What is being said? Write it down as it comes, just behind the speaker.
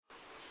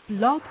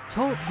Blog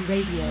Talk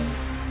Radio.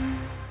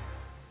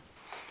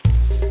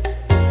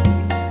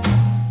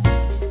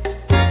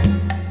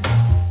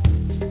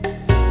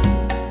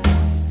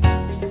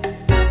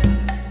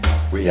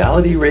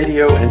 Reality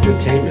Radio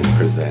Entertainment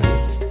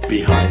presents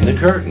Behind the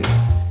Curtain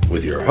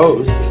with your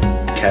host,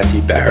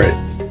 Kathy Barrett.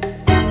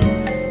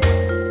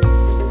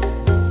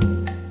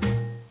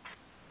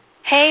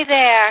 Hey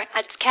there,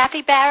 it's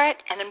Kathy Barrett,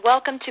 and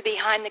welcome to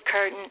Behind the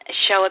Curtain, a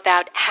show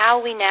about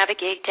how we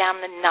navigate down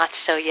the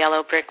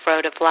not-so-yellow brick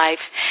road of life.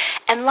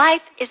 And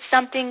life is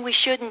something we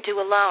shouldn't do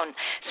alone.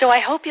 So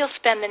I hope you'll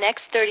spend the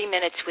next 30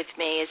 minutes with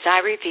me as I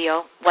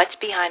reveal what's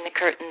behind the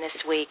curtain this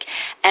week.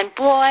 And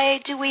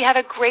boy, do we have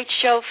a great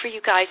show for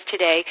you guys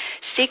today,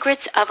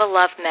 Secrets of a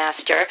Love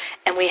Master.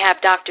 And we have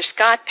Dr.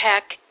 Scott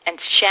Peck and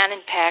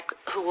Shannon Peck,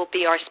 who will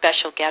be our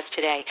special guest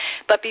today.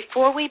 But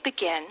before we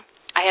begin,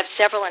 I have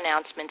several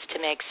announcements to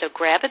make, so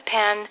grab a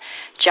pen,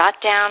 jot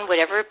down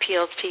whatever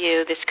appeals to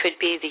you. This could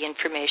be the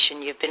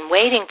information you've been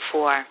waiting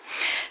for.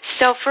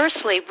 So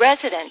firstly,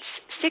 residents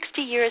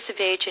 60 years of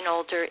age and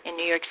older in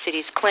New York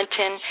City's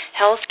Clinton,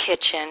 Hell's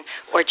Kitchen,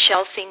 or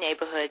Chelsea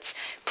neighborhoods,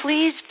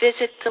 please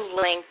visit the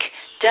link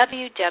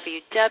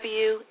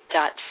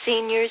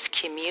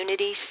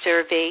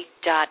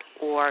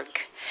www.seniorscommunitysurvey.org.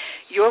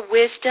 Your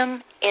wisdom,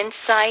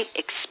 insight,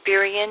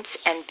 experience,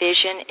 and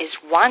vision is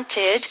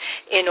wanted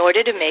in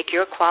order to make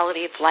your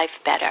quality of life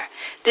better.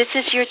 This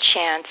is your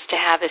chance to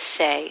have a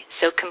say,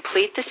 so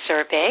complete the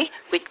survey,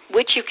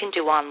 which you can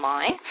do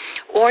online,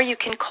 or you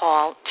can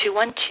call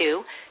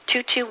 212-221-7301,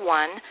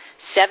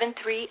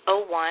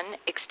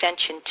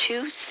 extension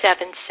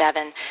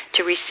 277,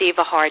 to receive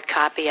a hard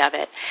copy of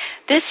it.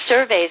 This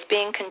survey is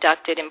being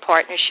conducted in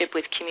partnership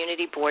with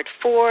Community Board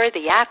 4,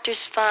 the Actors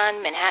Fund,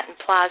 Manhattan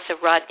Plaza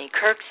Rodney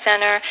Kirk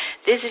Center,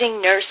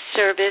 Visiting Nurse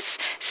Service,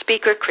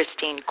 Speaker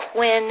Christine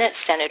Quinn,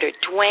 Senator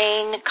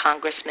Duane,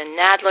 Congressman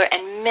Nadler,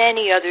 and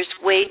many others,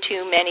 way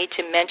too many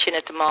to mention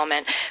at the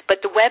moment. But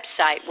the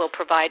website will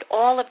provide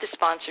all of the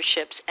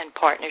sponsorships and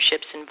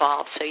partnerships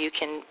involved, so you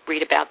can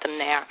read about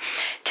them there.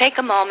 Take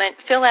a moment,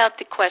 fill out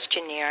the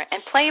questionnaire,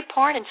 and play a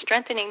part in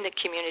strengthening the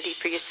community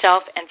for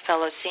yourself and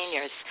fellow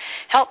seniors.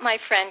 Help my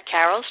friend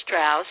Carol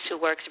Strauss, who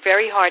works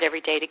very hard every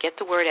day to get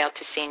the word out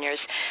to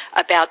seniors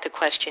about the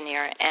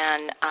questionnaire,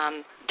 and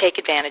take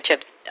advantage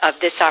of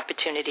this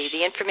opportunity.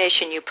 The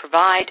information you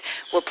provide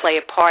will play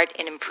a part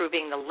in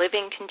improving the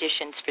living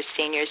conditions for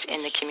seniors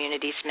in the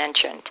communities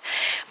mentioned.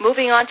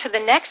 Moving on to the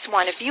next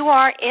one, if you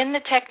are in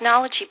the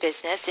technology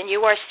business and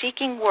you are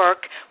seeking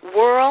work,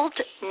 World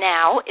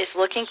Now is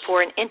looking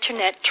for an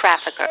internet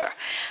trafficker.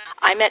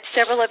 I met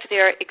several of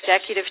their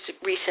executives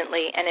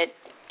recently, and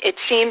it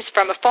seems,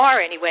 from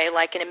afar anyway,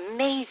 like an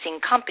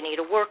amazing company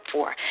to work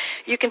for.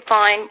 You can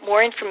find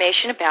more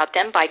information about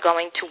them by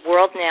going to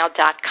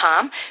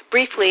worldnow.com.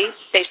 Briefly,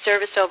 they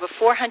service over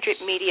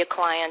 400 media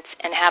clients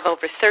and have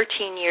over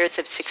 13 years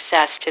of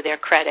success to their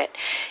credit.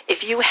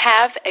 If you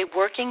have a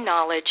working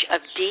knowledge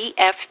of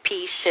DFP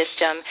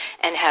system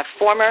and have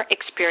former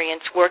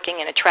experience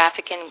working in a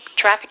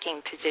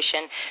trafficking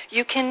position,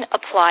 you can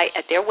apply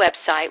at their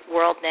website,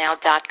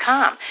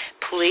 worldnow.com.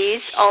 Please,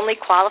 only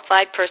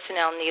qualified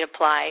personnel need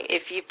apply.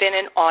 If you've been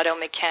an auto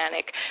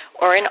mechanic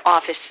or an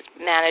office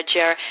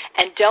manager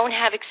and don't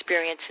have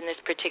experience in this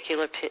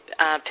particular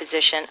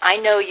position, I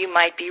know you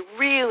might be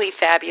really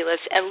fabulous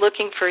and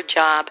looking for a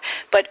job,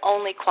 but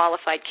only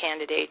qualified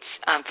candidates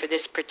for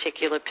this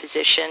particular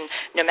position,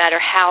 no matter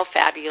how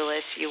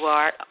fabulous you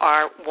are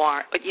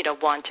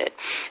wanted.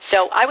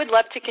 So I would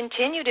love to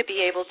continue to be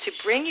able to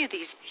bring you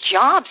these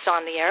jobs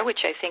on the air,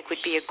 which I think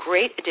would be a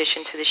great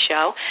addition to the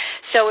show.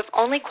 So if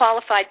only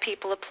qualified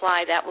people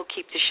apply, that will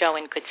keep the show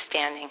in good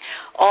standing.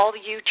 All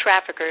you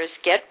traffickers,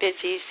 get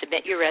busy,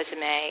 submit your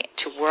resume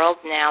to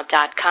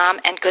worldnow.com,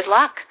 and good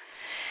luck.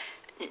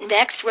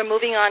 Next, we're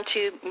moving on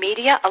to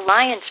Media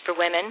Alliance for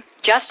Women.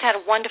 Just had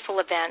a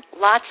wonderful event,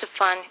 lots of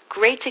fun,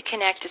 great to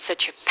connect to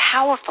such a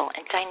powerful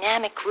and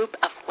dynamic group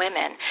of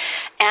women.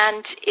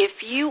 And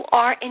if you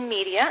are in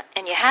media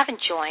and you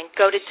haven't joined,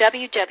 go to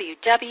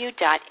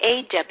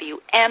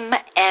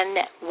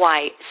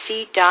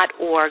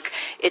www.awmnyc.org.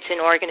 It's an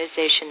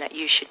organization that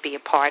you should be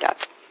a part of.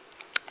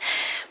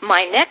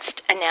 My next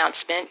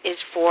announcement is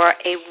for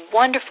a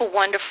wonderful,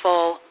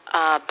 wonderful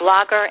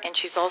blogger, and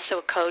she's also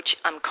a coach,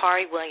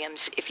 Kari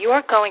Williams. If you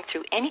are going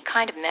through any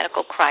kind of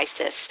medical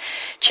crisis,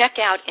 check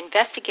out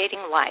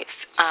Investigating Life.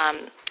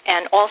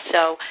 And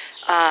also,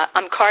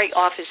 Kari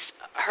offers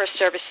her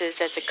services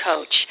as a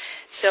coach.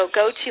 So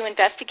go to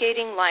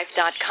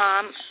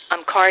investigatinglife.com.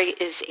 Kari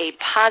is a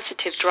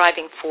positive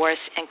driving force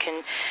and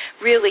can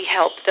really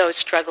help those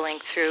struggling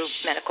through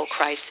medical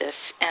crisis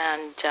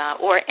and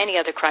or any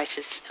other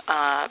crisis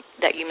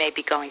that you may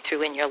be going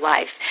through in your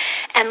life.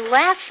 And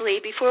lastly,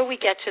 before we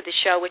get to the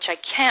show, which I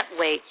can't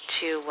wait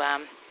to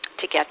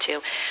to get to.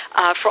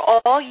 For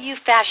all you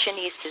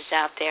fashionistas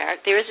out there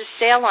is a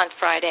sale on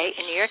Friday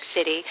in New York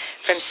City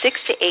from 6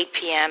 to 8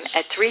 p.m.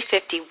 at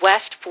 350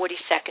 West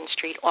 42nd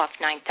Street off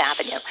 9th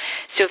Avenue.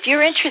 So if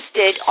you're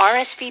interested,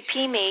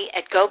 RSVP me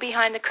at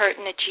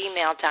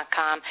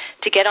gobehindthecurtain@gmail.com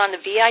to get on the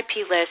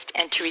VIP list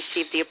and to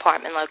receive the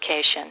apartment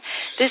location.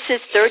 This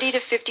is 30 to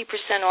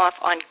 50% off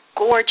on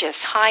gorgeous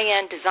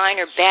high-end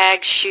designer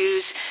bags,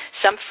 shoes,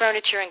 some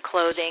furniture and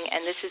clothing,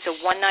 and this is a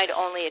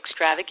one-night-only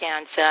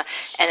extravaganza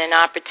and an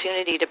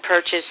opportunity to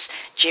purchase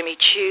Jimmy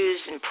Choo's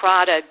and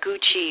Prada,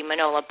 Gucci,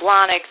 Manolo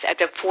Blahniks at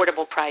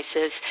affordable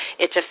prices.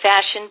 It's a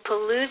fashion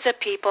palooza,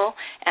 people,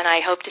 and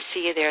I hope to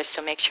see you there,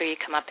 so make sure you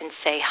come up and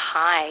say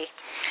hi.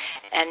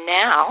 And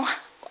now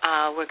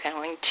we're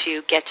going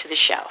to get to the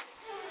show.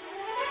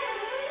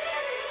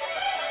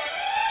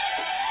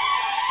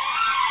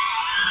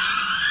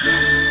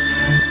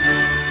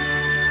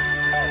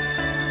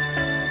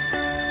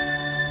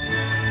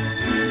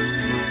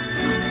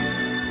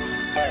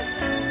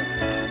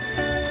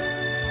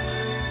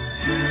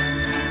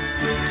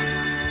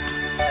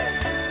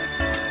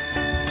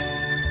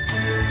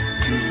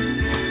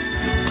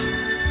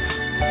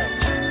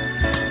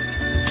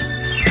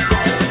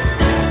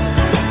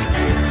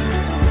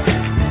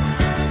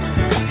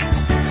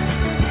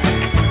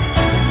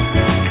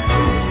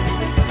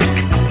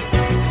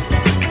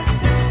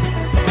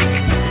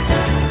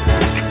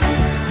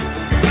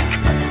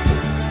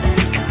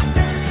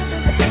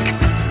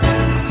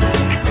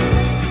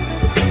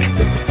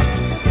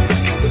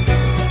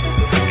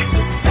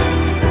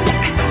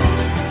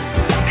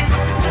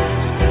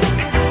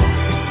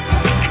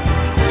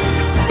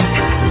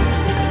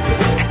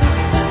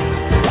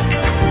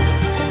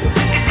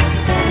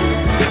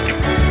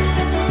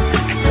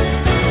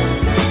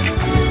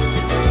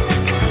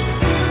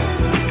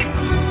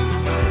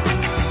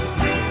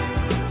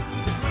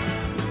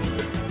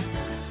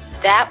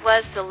 That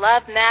was the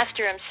Love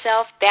Master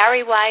himself,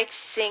 Barry White,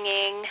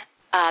 singing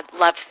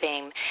Love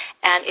Theme.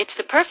 And it's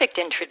the perfect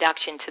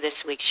introduction to this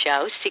week's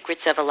show,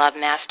 Secrets of a Love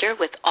Master,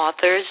 with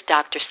authors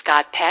Dr.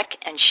 Scott Peck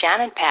and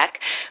Shannon Peck,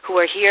 who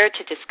are here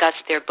to discuss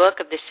their book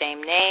of the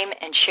same name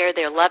and share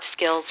their love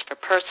skills for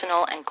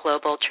personal and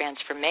global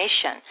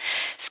transformation.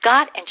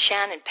 Scott and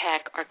Shannon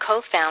Peck are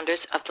co-founders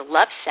of the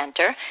Love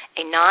Center,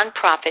 a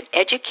nonprofit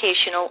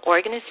educational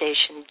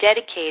organization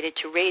dedicated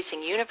to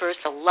raising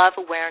universal love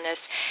awareness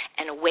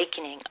and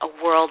awakening a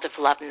world of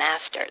love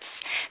masters.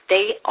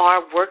 They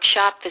are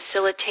workshop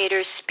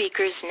facilitators,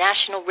 speakers,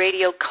 national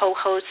radio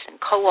co-hosts,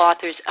 and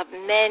co-authors of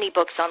many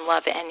books on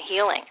love and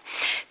healing.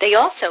 They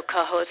also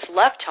co-host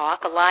Love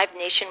Talk, a live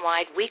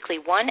nationwide weekly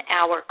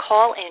 1-hour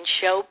call-in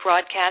show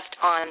broadcast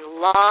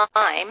on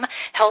Lime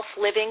Health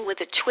Living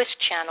with a Twist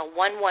Channel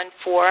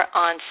 114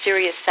 on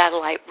Sirius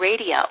Satellite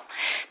Radio.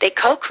 They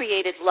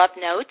co-created Love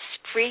Notes,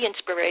 free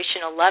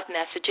inspirational love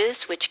messages,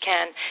 which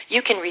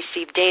you can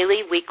receive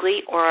daily,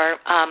 weekly, or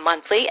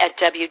monthly at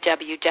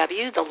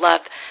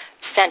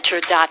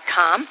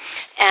www.thelovecenter.com.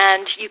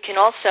 And you can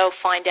also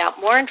find out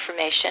more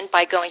information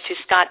by going to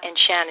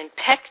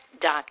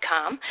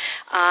scottandshannonpeck.com.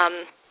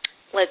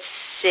 Let's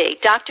see.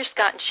 Dr.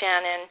 Scott and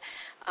Shannon,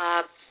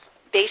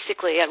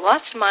 basically, I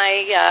lost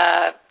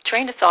my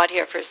train of thought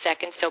here for a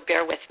second, so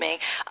bear with me.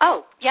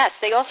 Oh, yes,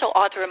 they also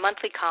author a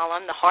monthly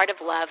column, The Heart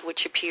of Love,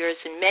 which appears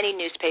in many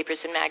newspapers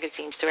and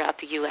magazines throughout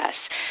the U.S.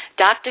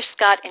 Dr.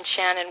 Scott and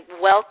Shannon,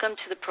 welcome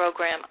to the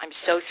program. I'm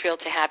so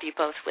thrilled to have you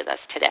both with us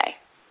today.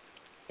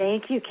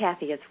 Thank you,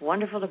 Kathy. It's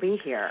wonderful to be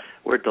here.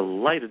 We're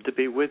delighted to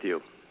be with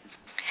you.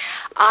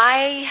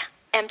 I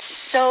am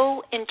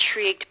so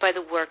intrigued by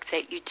the work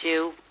that you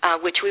do,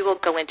 which we will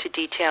go into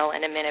detail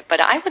in a minute, but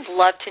I would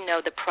love to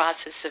know the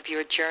process of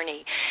your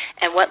journey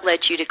and what led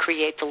you to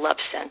create the Love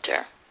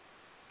Center.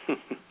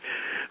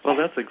 Well,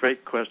 that's a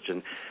great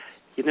question.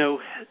 You know,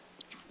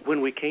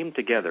 when we came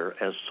together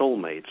as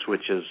soulmates,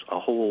 which is a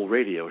whole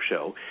radio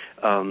show,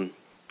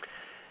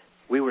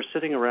 we were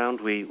sitting around.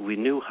 We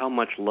knew how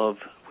much love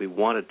we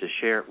wanted to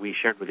share. We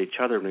shared with each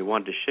other, and we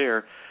wanted to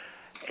share.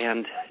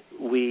 And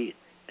we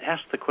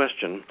asked the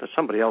question that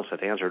somebody else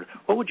had answered,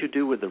 what would you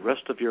do with the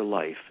rest of your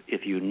life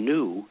if you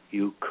knew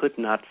you could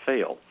not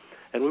fail?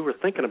 And we were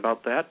thinking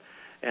about that,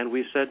 and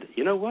we said,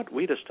 you know what?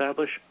 We'd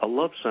establish a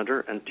love center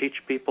and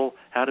teach people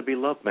how to be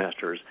love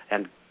masters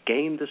and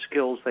gain the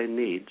skills they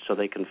need so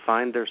they can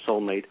find their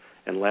soulmate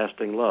and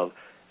lasting love.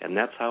 And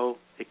that's how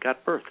it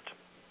got birthed.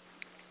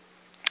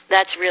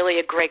 That's really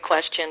a great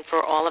question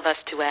for all of us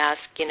to ask,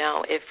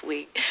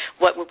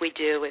 what would we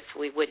do if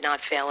we would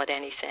not fail at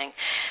anything?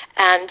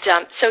 And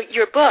so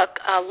your book,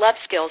 Love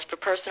Skills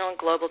for Personal and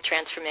Global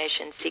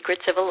Transformation,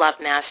 Secrets of a Love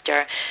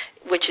Master,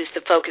 which is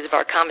the focus of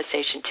our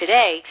conversation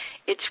today,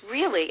 it's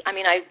really,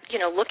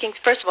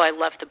 first of all, I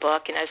love the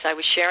book, and as I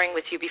was sharing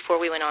with you before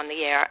we went on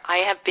the air,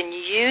 I have been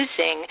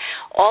using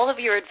all of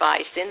your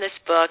advice in this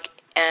book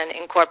and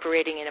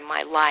incorporating it in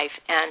my life,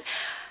 and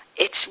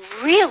it's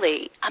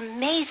really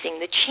amazing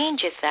the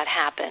changes that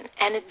happen,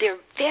 and they're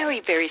very,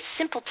 very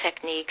simple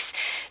techniques.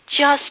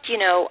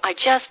 I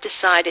just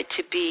decided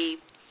to be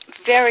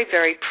very,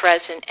 very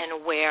present and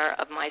aware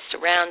of my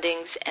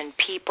surroundings and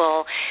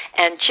people,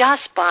 and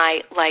just by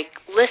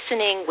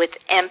listening with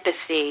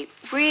empathy,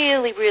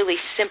 really, really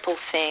simple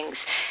things,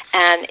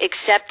 and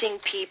accepting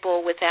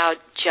people without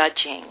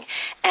judging,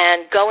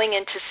 and going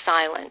into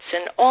silence,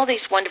 and all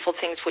these wonderful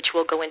things which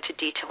we'll go into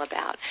detail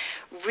about,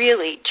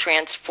 really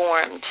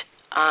transformed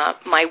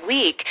my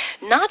week,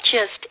 not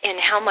just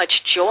in how much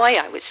joy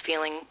I was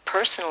feeling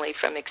personally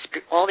from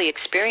all the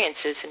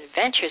experiences and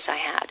adventures I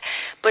had,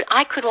 but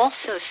I could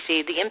also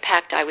see the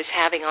impact I was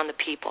having on the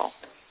people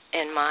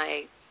in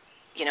my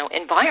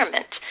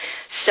environment.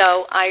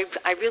 So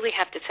I really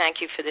have to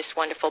thank you for this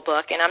wonderful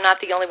book, and I'm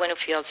not the only one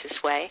who feels this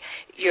way.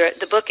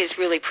 The book is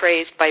really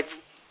praised by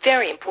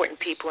very important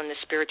people in the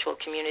spiritual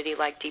community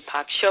like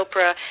Deepak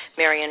Chopra,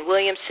 Marianne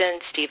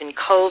Williamson, Stephen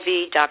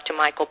Covey, Dr.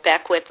 Michael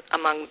Beckwith,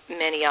 among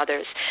many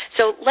others.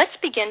 So let's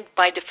begin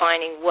by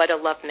defining what a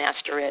love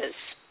master is.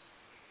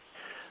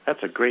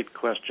 That's a great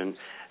question.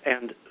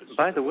 And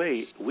by the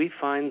way, we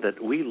find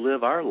that we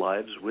live our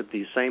lives with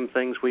the same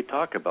things we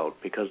talk about,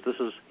 because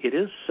it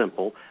is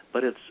simple,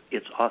 but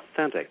it's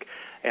authentic.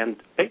 And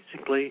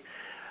basically,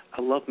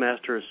 a love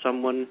master is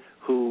someone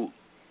who,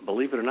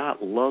 believe it or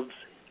not, loves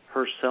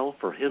herself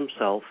or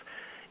himself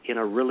in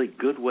a really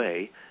good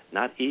way,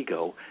 not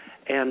ego,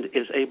 and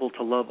is able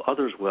to love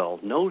others well,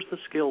 knows the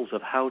skills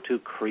of how to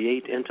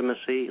create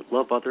intimacy,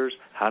 love others,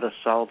 how to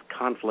solve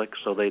conflicts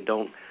so they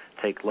don't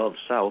take love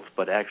south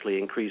but actually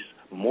increase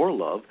more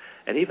love,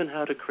 and even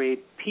how to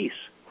create peace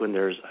when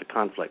there's a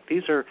conflict.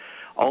 These are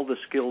all the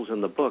skills in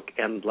the book,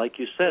 and like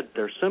you said,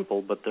 they're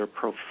simple, but they're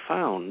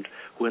profound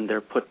when they're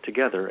put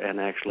together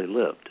and actually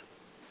lived.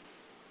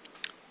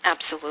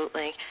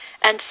 Absolutely.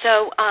 And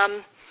so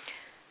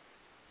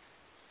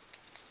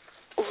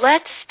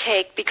let's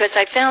take, because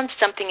I found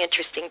something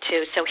interesting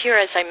too. So here,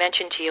 as I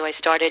mentioned to you, I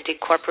started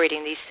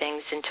incorporating these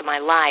things into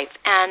my life.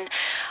 And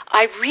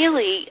I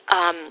really,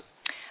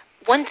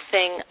 one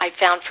thing I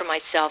found for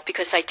myself,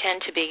 because I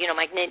tend to be,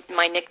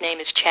 my nickname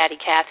is Chatty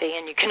Cathy,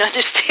 and you can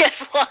understand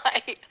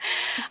why.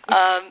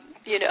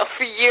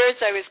 For years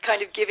I was kind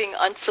of giving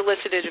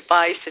unsolicited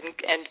advice and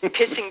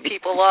pissing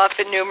people off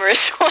in numerous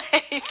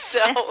ways.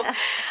 So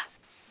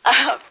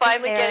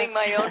finally getting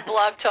my own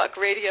Blog Talk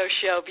radio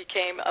show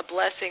became a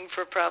blessing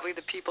for probably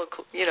the people,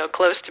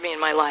 close to me in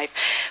my life.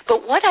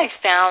 But what I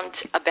found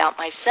about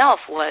myself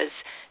was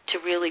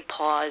to really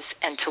pause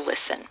and to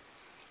listen,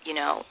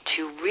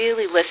 to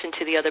really listen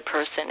to the other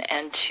person,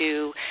 and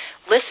to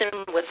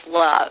listen with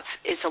love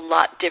is a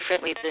lot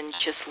differently than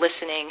just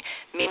listening.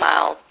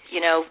 Meanwhile,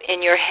 in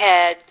your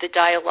head, the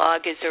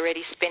dialogue is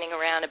already spinning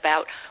around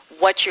about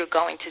what you're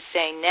going to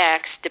say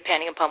next,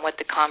 depending upon what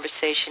the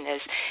conversation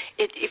is.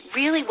 It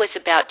really was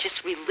about just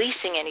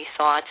releasing any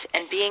thoughts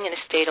and being in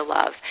a state of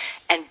love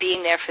and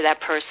being there for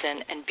that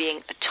person and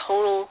being a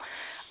total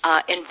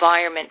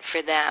environment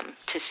for them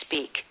to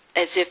speak,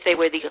 as if they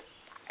were the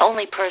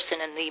only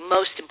person and the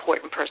most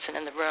important person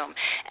in the room.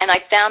 And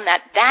I found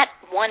that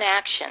one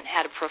action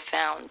had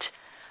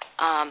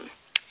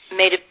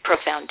made a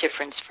profound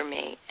difference for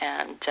me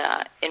and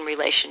in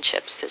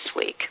relationships this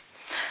week.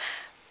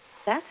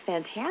 That's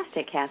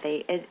fantastic,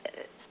 Cathy.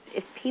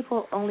 If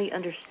people only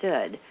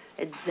understood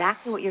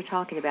exactly what you're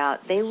talking about,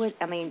 they would,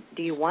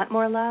 do you want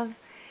more love?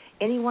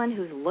 Anyone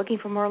who's looking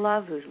for more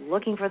love, who's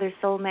looking for their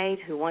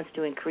soulmate, who wants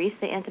to increase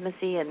the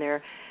intimacy in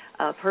their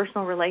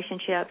personal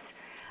relationships,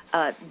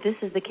 this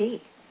is the key.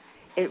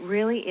 It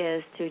really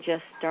is to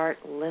just start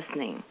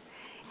listening.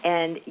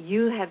 And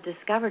you have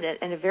discovered it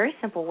in a very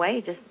simple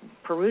way, just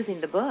perusing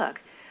the book.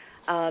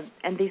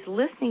 And these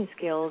listening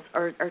skills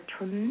are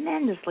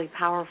tremendously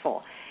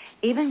powerful.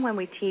 Even when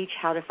we teach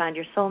how to find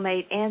your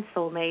soulmate and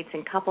soulmates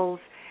and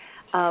couples,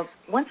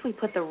 once we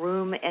put the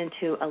room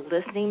into a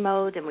listening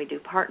mode and we do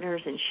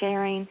partners and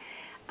sharing,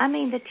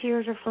 the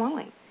tears are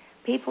flowing.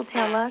 People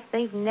tell us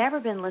they've never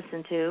been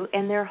listened to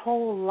in their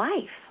whole life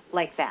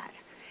like that.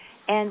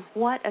 And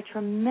what a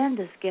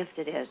tremendous gift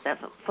it is that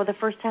for the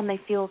first time they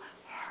feel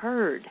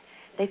heard,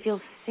 they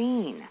feel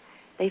seen,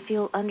 they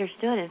feel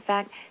understood. In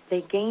fact,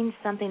 they gained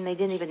something they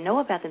didn't even know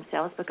about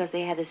themselves because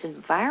they had this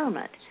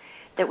environment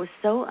that was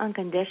so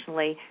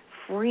unconditionally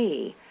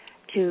free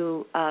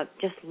to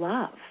just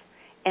love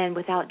and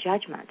without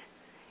judgment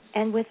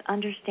and with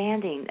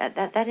understanding.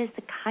 That is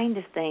the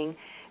kindest thing.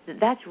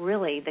 That's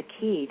really the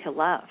key to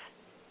love,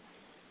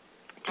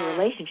 to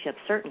relationships,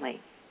 certainly.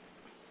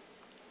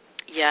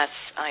 Yes,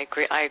 I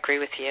agree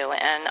with you.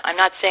 And I'm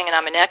not saying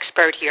I'm an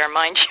expert here,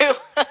 mind you.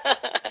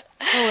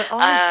 We're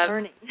always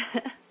learning.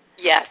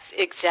 Yes,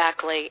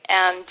 exactly.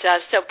 And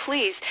so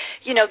please,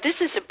 this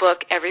is a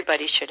book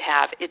everybody should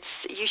have.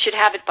 You should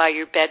have it by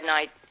your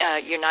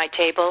your night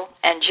table,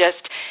 and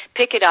just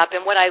pick it up.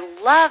 And what I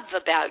love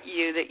about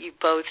you that you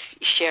both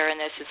share in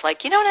this is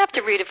you don't have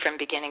to read it from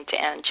beginning to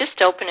end.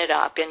 Just open it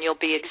up, and you'll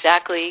be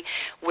exactly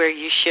where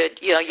you should.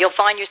 You'll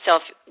find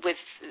yourself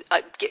with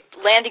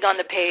landing on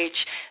the page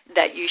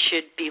that you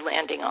should be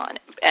landing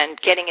on, and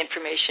getting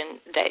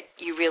information that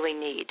you really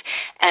need.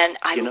 And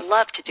I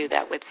love to do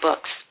that with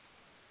books.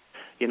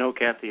 You know,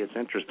 Kathy, it's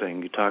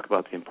interesting. You talk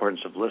about the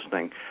importance of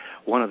listening.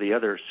 One of the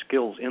other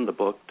skills in the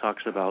book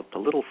talks about the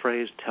little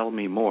phrase, tell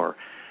me more.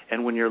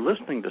 And when you're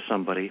listening to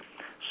somebody,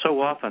 so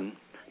often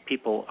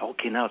people,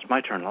 okay, now it's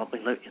my turn.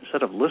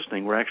 Instead of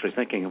listening, we're actually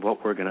thinking of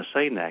what we're going to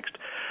say next.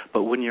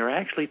 But when you're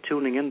actually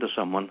tuning into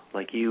someone,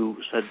 like you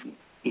said,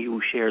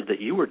 you shared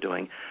that you were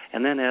doing,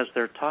 and then as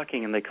they're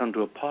talking and they come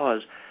to a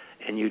pause,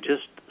 and you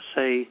just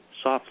say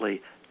softly,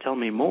 tell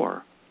me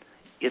more,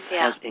 it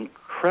has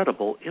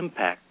incredible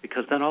impact,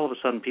 because then all of a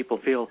sudden people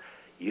feel,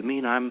 you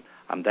mean I'm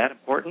that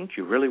important?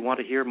 You really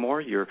want to hear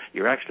more?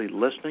 You're actually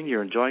listening,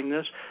 you're enjoying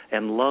this,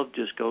 and love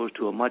just goes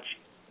to a much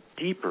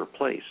deeper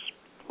place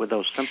with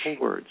those simple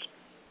words.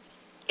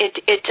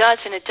 It does,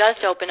 and it does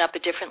open up a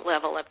different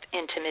level of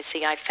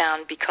intimacy, I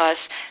found, because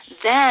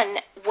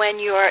then when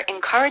you're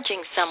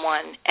encouraging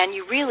someone and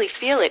you really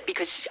feel it,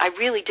 because I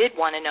really did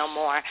want to know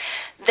more,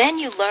 then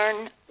you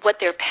learn what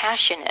their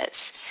passion is,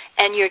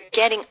 and you're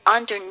getting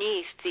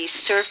underneath the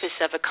surface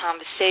of a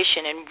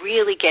conversation and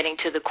really getting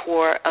to the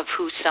core of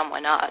who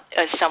someone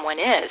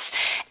is.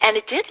 And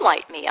it did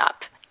light me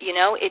up. You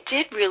know, it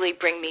did really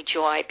bring me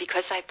joy,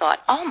 because I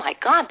thought, oh, my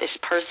God, this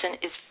person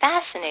is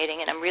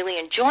fascinating, and I'm really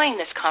enjoying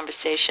this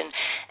conversation,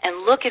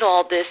 and look at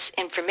all this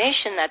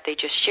information that they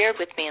just shared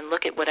with me, and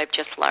look at what I've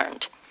just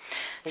learned.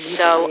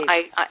 So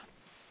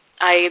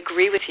I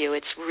agree with you.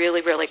 It's really,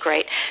 really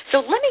great.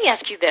 So let me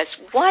ask you this.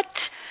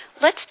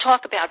 Let's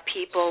talk about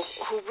people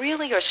who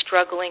really are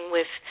struggling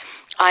with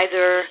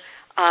either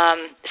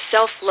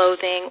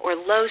self-loathing or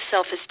low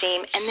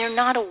self-esteem, and they're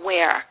not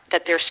aware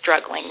that they're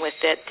struggling with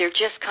it. They're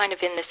just kind of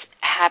in this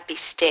happy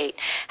state.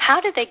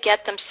 How do they get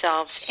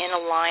themselves in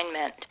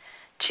alignment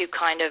to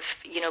kind of,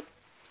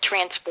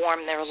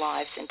 transform their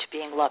lives into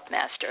being love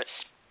masters?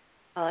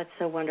 Oh, it's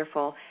so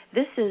wonderful.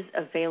 This is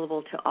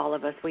available to all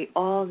of us. We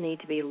all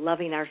need to be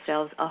loving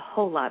ourselves a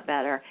whole lot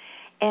better,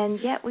 and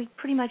yet we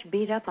pretty much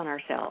beat up on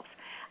ourselves.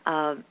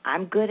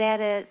 I'm good at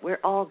it. We're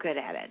all good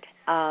at it.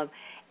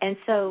 And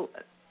so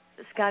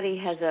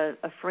Scotty has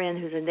a friend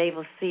who's a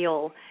Naval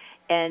SEAL,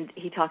 and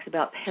he talks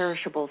about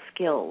perishable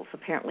skills.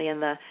 Apparently,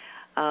 in the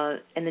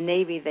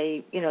Navy,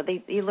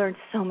 they learn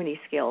so many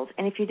skills,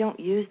 and if you don't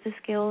use the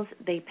skills,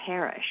 they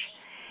perish.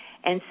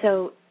 And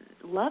so,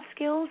 love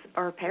skills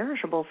are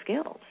perishable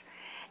skills.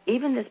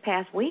 Even this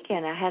past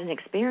weekend, I had an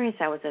experience.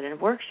 I was at a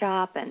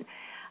workshop, and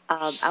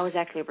I was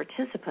actually a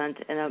participant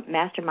in a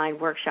mastermind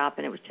workshop,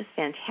 and it was just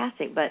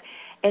fantastic. But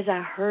as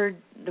I heard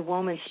the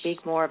woman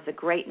speak more of the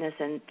greatness,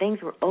 and things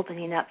were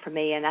opening up for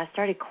me, and I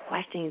started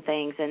questioning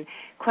things and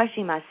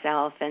questioning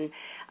myself and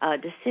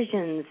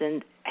decisions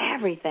and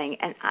everything.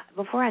 And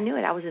before I knew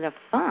it, I was in a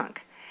funk.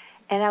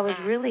 And I was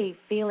really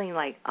feeling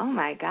like, oh,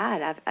 my God,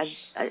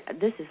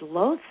 this is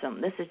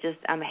loathsome. This is just,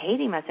 I'm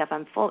hating myself.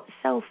 I'm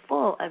so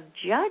full of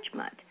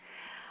judgment.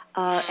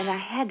 And I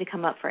had to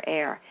come up for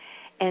air.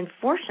 And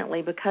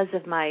fortunately, because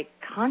of my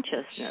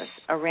consciousness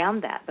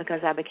around that, because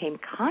I became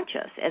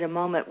conscious at a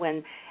moment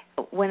when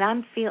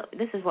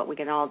this is what we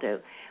can all do.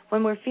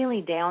 When we're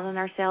feeling down on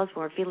ourselves,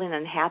 when we're feeling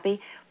unhappy,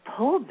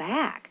 pull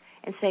back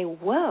and say,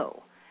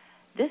 whoa,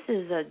 this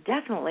is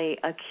definitely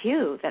a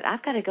cue that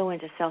I've got to go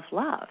into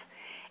self-love.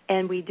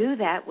 And we do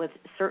that with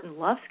certain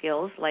love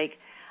skills like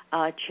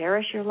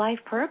cherish your life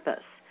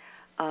purpose,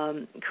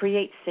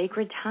 create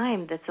sacred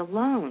time that's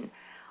alone.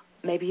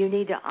 Maybe you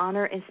need to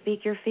honor and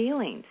speak your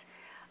feelings.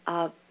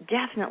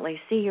 Definitely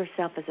see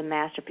yourself as a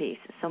masterpiece.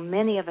 So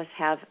many of us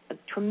have a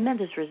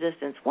tremendous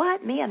resistance.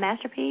 What, me, a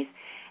masterpiece?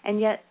 And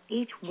yet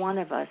each one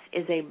of us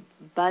is a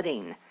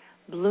budding,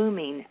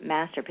 blooming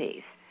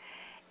masterpiece.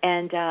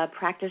 And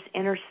practice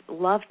inner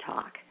love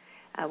talk.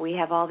 We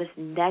have all this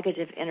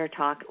negative inner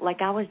talk,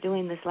 like I was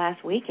doing this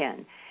last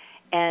weekend.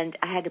 And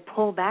I had to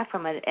pull back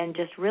from it and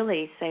just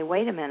really say,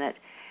 wait a minute,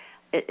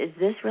 is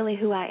this really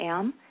who I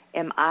am?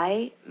 Am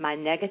I my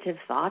negative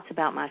thoughts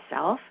about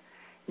myself?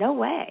 No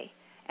way.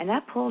 And I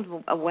pulled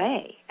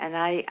away. And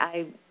I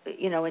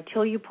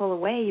until you pull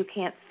away, you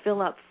can't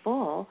fill up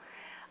full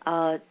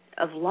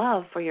of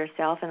love for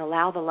yourself and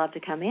allow the love to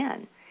come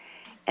in.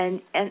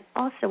 And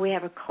also we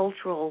have a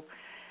cultural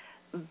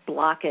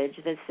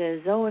blockage that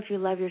says, oh, if you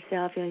love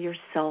yourself, you're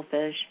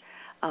selfish,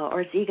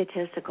 or it's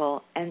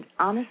egotistical. And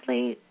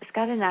honestly,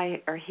 Scott and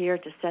I are here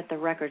to set the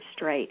record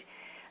straight.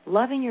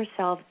 Loving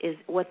yourself is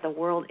what the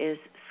world is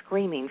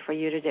screaming for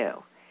you to do.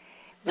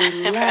 We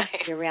love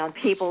to be around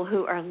people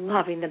who are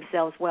loving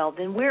themselves well.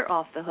 Then we're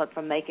off the hook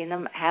from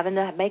having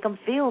to make them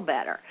feel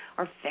better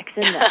or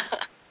fixing them.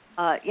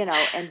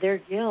 And their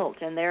guilt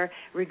and their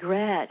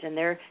regret and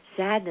their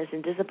sadness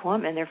and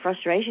disappointment and their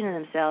frustration in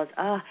themselves,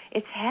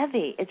 it's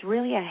heavy. It's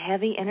really a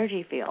heavy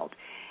energy field.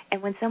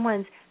 And when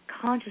someone's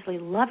consciously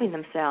loving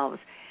themselves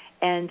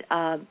and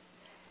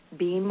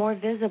being more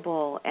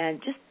visible and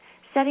just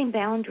setting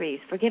boundaries,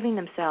 forgiving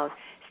themselves,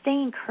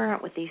 staying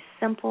current with these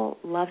simple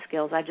love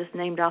skills, I just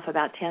named off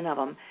about 10 of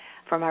them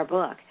from our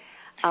book.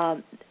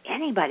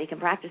 Anybody can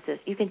practice this.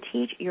 You can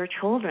teach your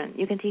children.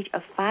 You can teach a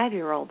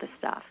 5-year-old this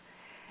stuff.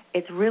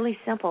 It's really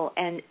simple,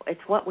 and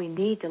it's what we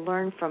need to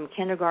learn from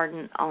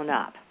kindergarten on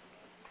up.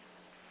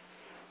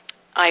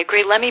 I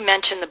agree. Let me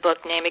mention the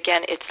book name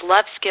again. It's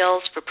Love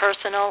Skills for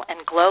Personal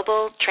and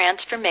Global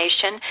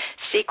Transformation,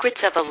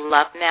 Secrets of a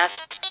Love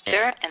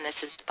Master, and this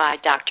is by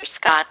Dr.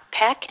 Scott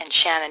Peck and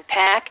Shannon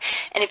Peck.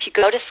 And if you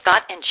go to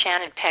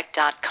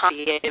scottandshannonpeck.com,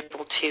 you'll be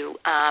able to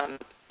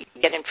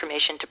get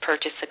information to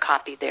purchase a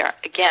copy there.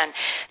 Again,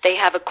 they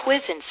have a quiz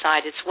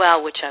inside as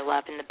well, which I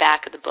love, in the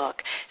back of the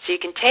book. So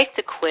you can take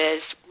the quiz,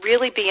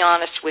 really be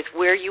honest with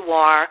where you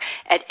are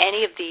at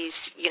any of these,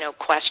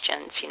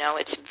 questions.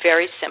 It's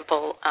very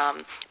simple,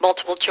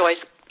 multiple choice,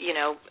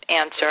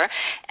 answer.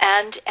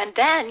 And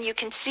then you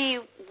can see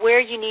where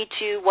you need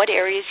to, what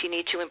areas you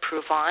need to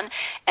improve on,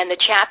 and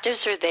the chapters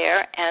are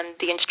there and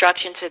the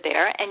instructions are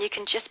there, and you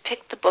can just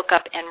pick the book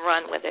up and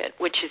run with it,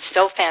 which is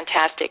so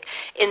fantastic.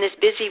 In this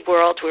busy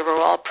world where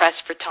we're all pressed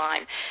for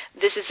time,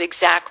 this is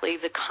exactly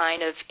the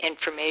kind of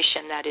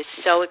information that is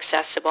so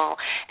accessible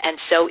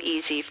and so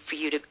easy for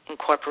you to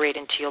incorporate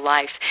into your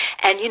life.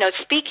 And,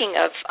 speaking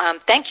of,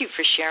 thank you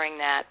for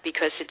sharing that,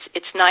 because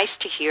it's nice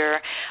to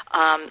hear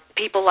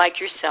people like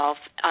yourself,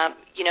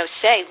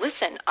 say,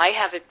 listen, I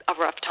have a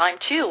rough time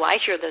too. I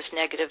hear those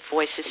negative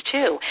voices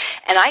too.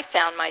 And I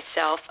found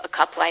myself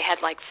I had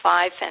like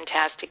 5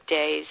 fantastic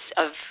days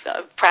of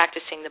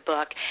practicing the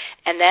book,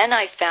 and then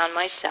I found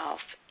myself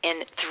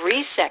in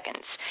 3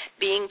 seconds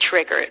being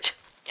triggered,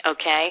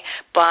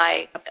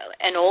 by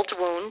an old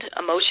wound,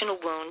 emotional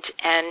wound,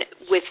 and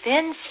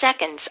within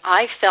seconds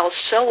I fell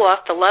so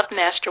off the Love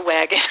Master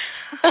wagon.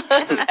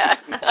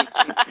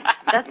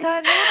 That's how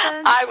it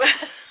happened.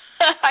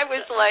 I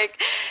was like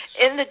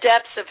in the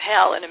depths of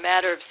hell in a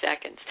matter of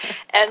seconds.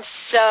 And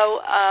so,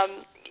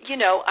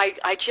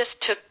 I just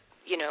took,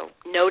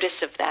 notice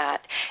of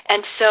that.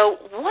 And so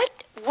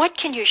what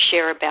can you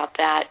share about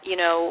that?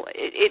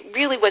 It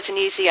really wasn't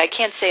easy. I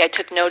can't say I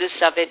took notice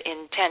of it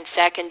in 10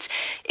 seconds.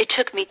 It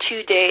took me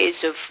 2 days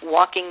of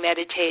walking,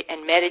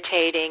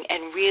 meditating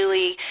and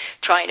really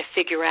trying to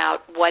figure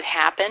out what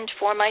happened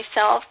for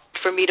myself,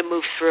 for me to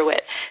move through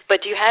it.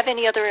 But do you have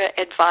any other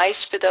advice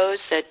for those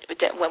that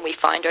when we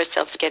find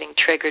ourselves getting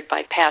triggered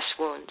by past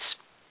wounds?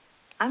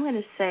 I'm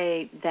going to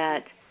say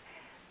that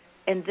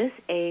in this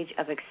age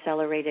of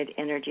accelerated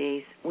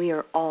energies, we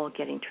are all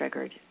getting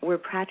triggered. We're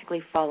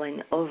practically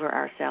falling over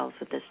ourselves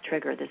with this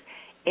trigger, this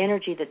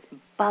energy that's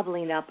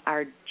bubbling up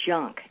our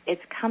junk.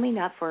 It's coming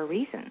up for a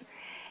reason.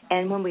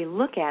 And when we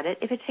look at it,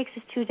 if it takes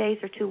us 2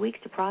 days or 2 weeks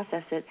to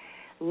process it,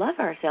 love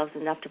ourselves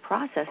enough to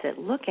process it,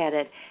 look at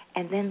it,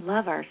 and then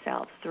love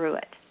ourselves through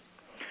it.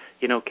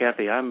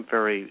 Kathy, I'm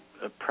very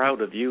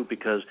proud of you,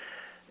 because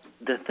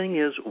the thing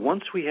is,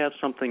 once we have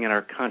something in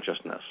our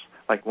consciousness,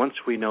 like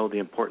once we know the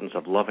importance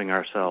of loving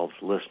ourselves,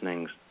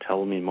 listening,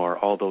 tell me more,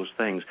 all those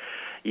things,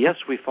 yes,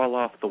 we fall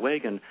off the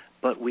wagon,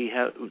 but we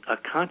have a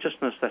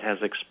consciousness that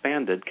has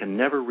expanded can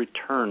never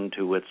return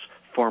to its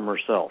former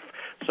self.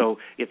 So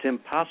it's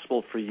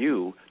impossible for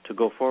you to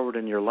go forward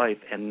in your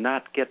life and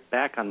not get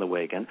back on the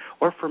wagon,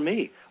 or for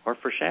me, or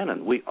for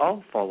Shannon. We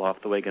all fall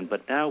off the wagon,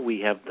 but now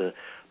we have the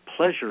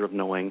pleasure of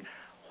knowing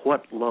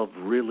what love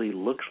really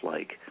looks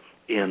like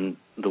in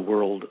the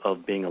world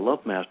of being a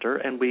love master,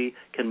 and we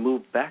can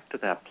move back to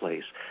that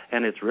place.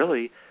 And it's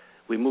really,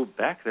 we move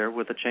back there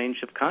with a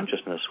change of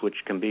consciousness,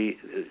 which can be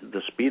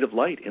the speed of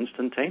light,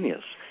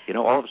 instantaneous.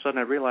 All of a sudden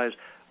I realize,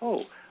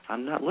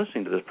 I'm not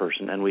listening to this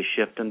person, and we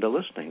shift into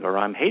listening. Or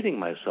I'm hating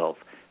myself,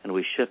 and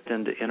we shift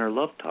into inner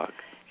love talk.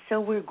 So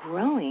we're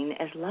growing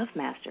as love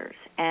masters,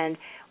 and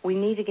we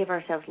need to give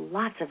ourselves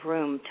lots of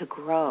room to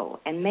grow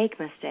and make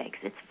mistakes.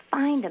 It's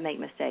fine to make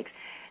mistakes.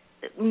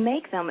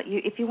 Make them.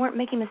 If you weren't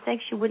making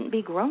mistakes, you wouldn't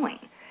be growing.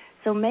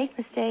 So make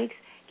mistakes,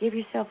 give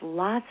yourself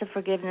lots of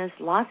forgiveness,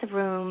 lots of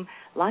room,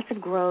 lots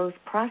of growth,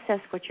 process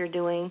what you're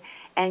doing,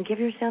 and give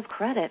yourself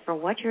credit for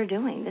what you're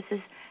doing. This is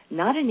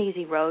not an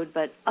easy road,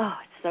 but,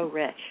 it's so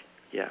rich.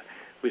 Yeah.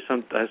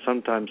 I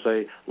sometimes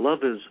say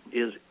love is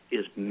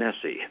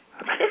messy.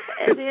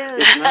 It is.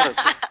 It's not a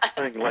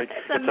thing like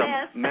it's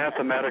a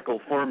mathematical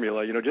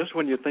formula. Just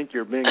when you think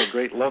you're being a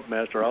great love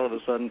master, all of a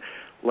sudden,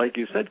 like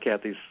you said,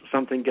 Kathy,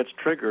 something gets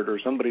triggered or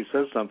somebody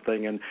says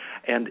something,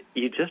 and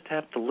you just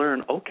have to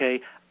learn,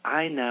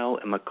 I now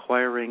am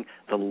acquiring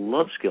the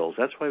love skills.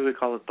 That's why we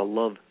call it the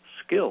love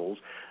skills.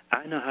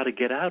 I know how to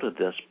get out of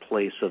this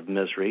place of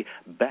misery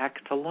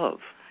back to love.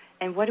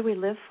 And what do we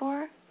live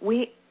for?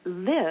 We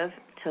live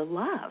to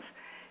love,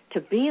 to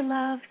be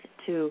loved,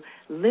 to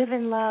live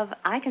in love.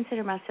 I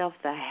consider myself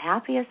the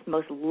happiest,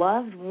 most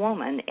loved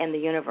woman in the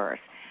universe.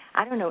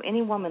 I don't know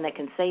any woman that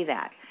can say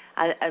that.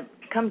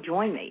 Come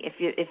join me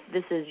if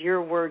this is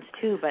your words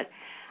too, but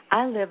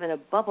I live in a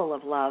bubble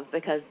of love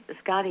because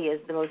Scotty is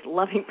the most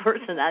loving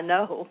person I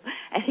know,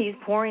 and he's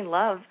pouring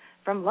love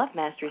from Love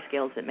Mastery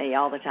skills at me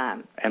all the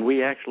time. And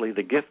we actually,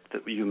 the gift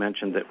that you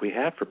mentioned that we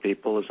have for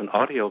people is an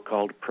audio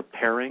called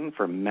Preparing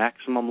for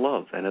Maximum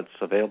Love, and it's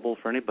available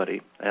for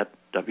anybody at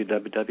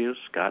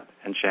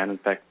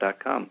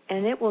www.scottandshannonpeck.com.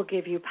 And it will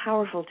give you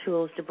powerful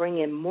tools to bring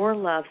in more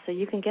love so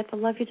you can get the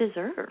love you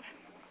deserve.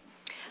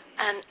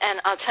 And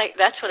I'll tell you,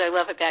 that's what I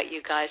love about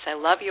you guys. I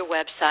love your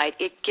website.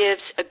 It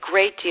gives a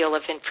great deal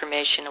of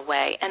information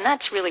away, and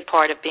that's really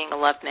part of being a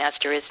love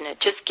master, isn't it?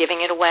 Just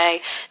giving it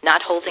away,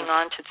 not holding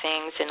on to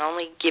things, and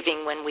only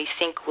giving when we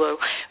think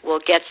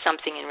we'll get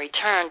something in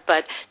return,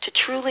 but to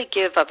truly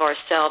give of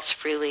ourselves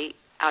freely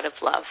out of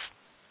love.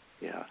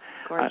 Yeah.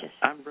 Gorgeous.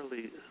 I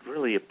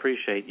really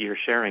appreciate your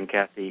sharing,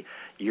 Kathy.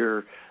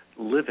 You're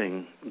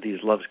living these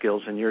love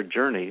skills in your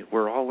journey.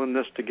 We're all in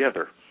this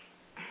together.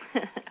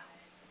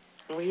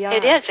 We are.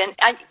 It is,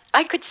 and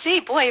I could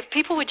see, boy, if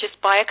people would just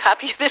buy a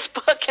copy of this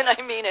book, and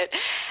I mean it,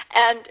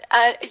 and,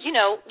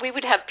 we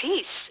would have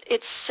peace.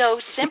 It's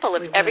so simple.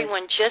 If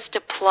everyone just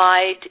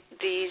applied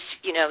these,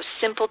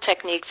 simple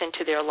techniques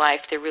into their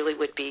life, there really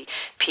would be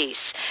peace.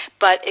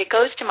 But it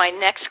goes to my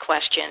next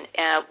question,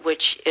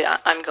 which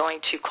I'm going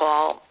to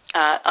call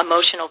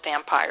emotional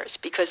vampires,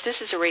 because this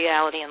is a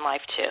reality in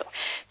life, too.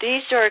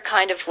 These are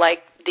kind of like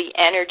the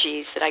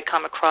energies that I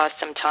come across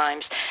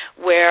sometimes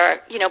where,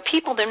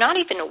 people, they're not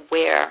even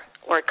aware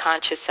or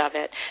conscious of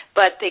it,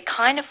 but they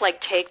kind of like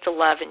take the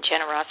love and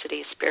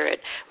generosity spirit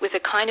with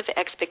a kind of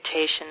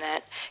expectation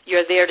that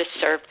you're there to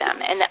serve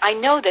them. And I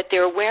know that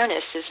their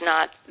awareness is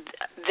not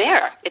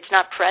there. It's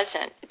not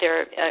present.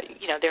 They're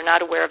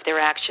not aware of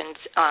their actions,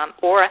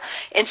 or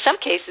in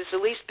some cases, the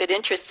least bit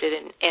interested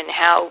in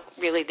how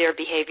really their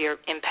behavior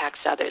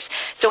impacts others.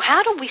 So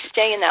how do we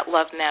stay in that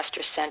love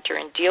master center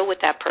and deal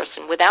with that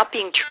person without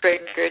being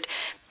triggered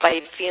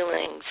by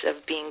feelings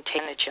of being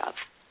taken advantage of?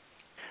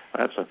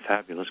 That's a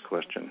fabulous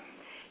question.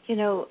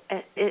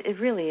 It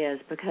really is,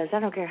 because I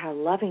don't care how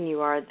loving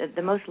you are,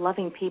 the most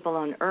loving people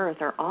on earth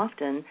are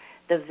often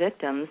the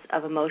victims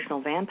of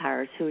emotional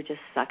vampires who just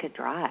suck it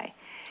dry.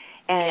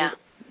 And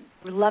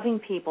loving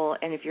people,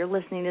 and if you're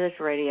listening to this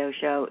radio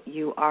show,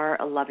 you are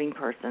a loving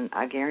person,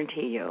 I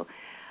guarantee you.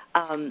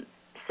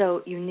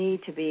 So you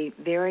need to be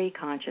very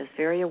conscious,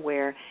 very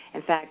aware.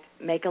 In fact,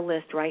 make a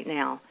list right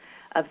now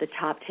of the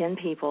top 10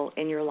 people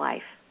in your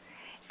life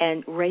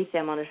and rate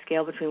them on a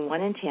scale between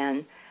 1 and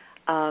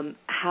 10.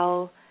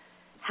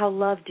 How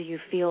loved do you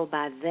feel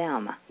by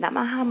them? Not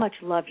how much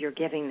love you're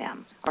giving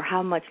them or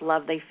how much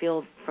love they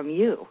feel from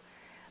you,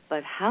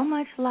 but how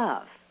much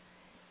love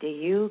do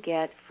you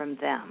get from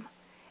them?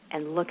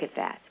 And look at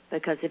that,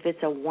 because if it's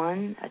a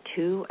 1, a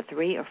 2, a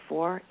 3, or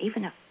 4,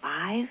 even a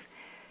 5,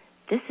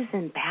 this is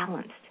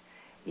imbalanced.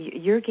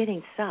 You're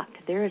getting sucked.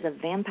 There is a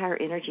vampire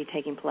energy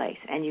taking place,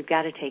 and you've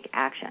got to take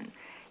action.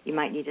 You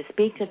might need to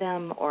speak to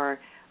them or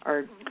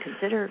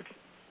consider.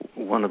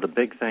 One of the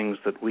big things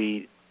that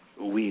we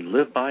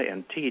live by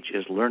and teach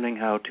is learning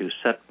how to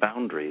set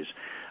boundaries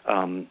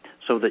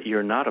so that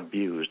you're not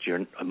abused,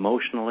 you're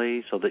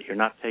emotionally, so that you're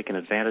not taken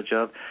advantage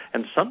of.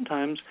 And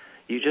sometimes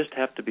you just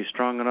have to be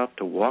strong enough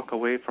to walk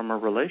away from a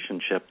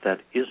relationship that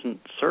isn't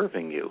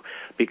serving you,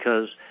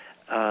 because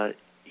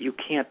you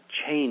can't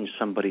change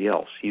somebody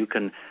else. You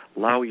can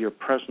allow your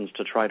presence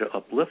to try to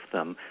uplift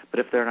them, but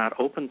if they're not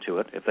open to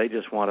it, if they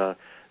just want to,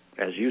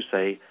 as you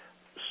say,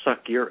 suck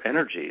your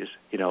energies,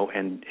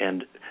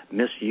 and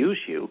misuse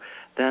you,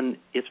 then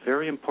it's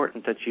very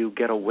important that you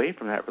get away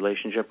from that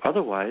relationship.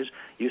 Otherwise,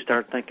 you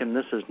start thinking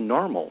this is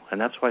normal, and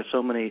that's why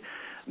so many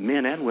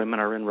men and women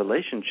are in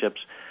relationships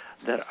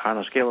that, on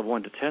a scale of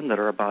 1 to 10, that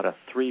are about a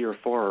 3 or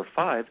 4 or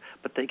 5,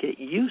 but they get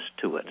used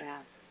to it. Yeah,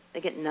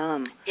 they get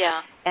numb.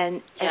 Yeah.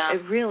 And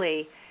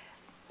really,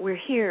 we're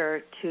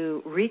here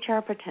to reach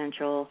our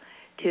potential,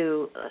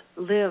 to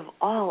live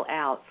all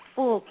out,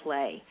 full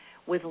play,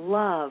 with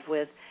love,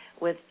 with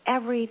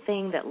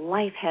everything that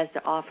life has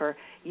to offer.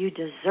 You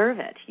deserve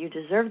it. You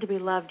deserve to be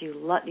loved.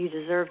 You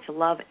deserve to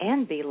love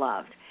and be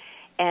loved.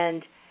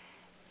 And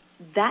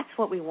that's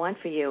what we want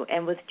for you.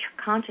 And with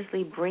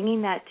consciously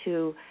bringing that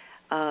to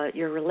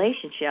your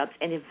relationships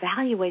and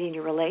evaluating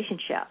your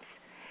relationships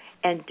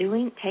and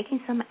taking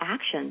some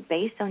action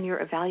based on your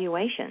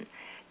evaluation.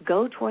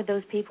 Go toward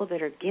those people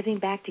that are giving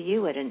back to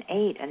you at an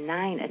 8, a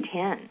 9, a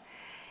 10.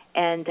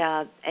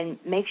 And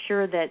make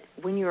sure that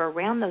when you're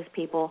around those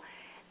people,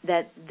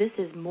 that this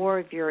is more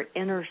of your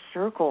inner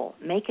circle.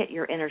 Make it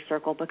your inner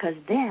circle, because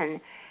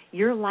then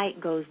your light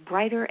goes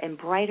brighter and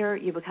brighter.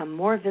 You become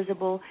more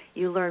visible.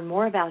 You learn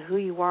more about who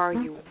you are.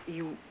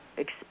 You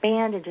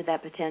expand into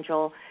that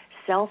potential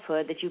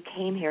selfhood that you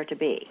came here to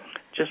be.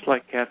 Just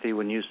like, Kathy,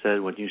 when you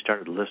said when you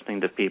started listening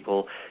to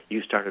people,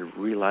 you started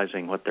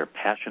realizing what their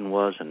passion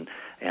was and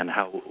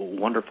how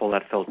wonderful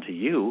that felt to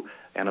you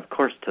and, of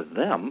course, to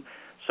them.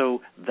 So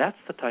that's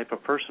the type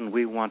of person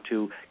we want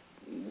to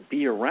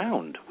be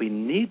around. We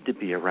need to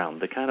be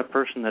around the kind of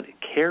person that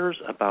cares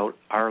about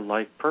our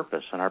life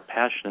purpose and our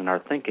passion and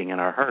our thinking and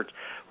our hearts,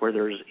 where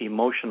there's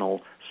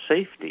emotional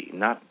safety,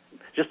 not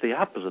just the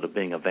opposite of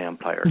being a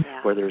vampire,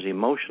 where there's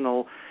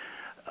emotional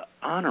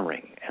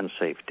honoring and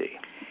safety.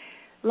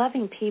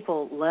 Loving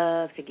people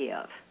love to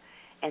give,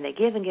 and they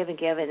give and give and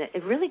give, and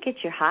it really gets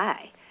you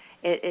high.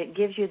 It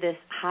gives you this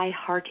high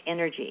heart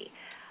energy,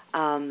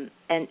 and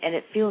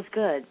it feels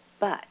good,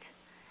 but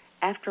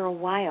after a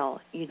while,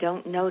 you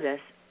don't notice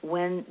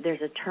when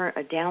there's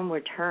a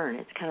downward turn.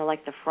 It's kind of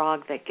like the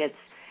frog that gets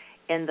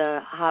in the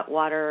hot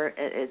water.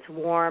 It's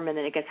warm, and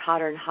then it gets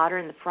hotter and hotter,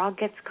 and the frog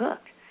gets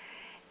cooked.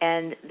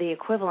 And the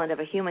equivalent of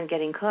a human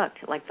getting cooked,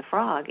 like the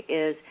frog,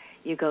 is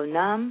you go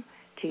numb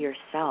to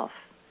yourself.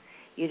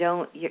 You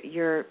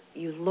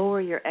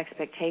lower your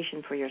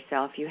expectation for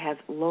yourself. You have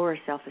lower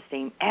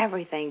self-esteem.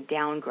 Everything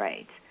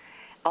downgrades,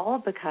 all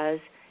because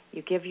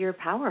you give your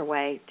power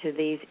away to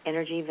these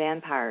energy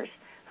vampires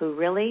who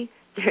really,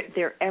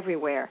 they're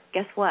everywhere.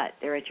 Guess what?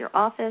 They're at your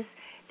office.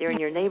 They're in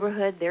your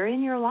neighborhood. They're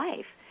in your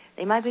life.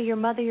 They might be your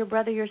mother, your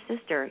brother, your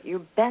sister, your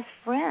best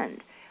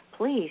friend.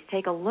 Please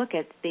take a look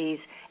at these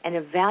and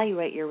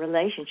evaluate your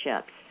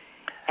relationships.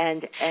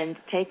 And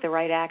take the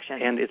right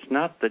action. And it's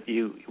not that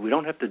we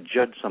don't have to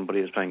judge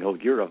somebody as saying, "Oh,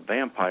 you're a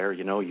vampire,"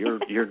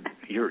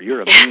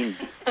 you're a mean,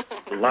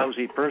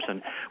 lousy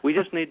person. We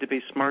just need to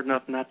be smart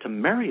enough not to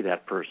marry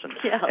that person,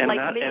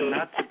 and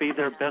not to be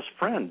their best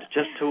friend.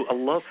 Just to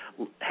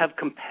have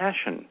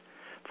compassion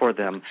for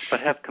them,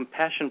 but have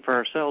compassion for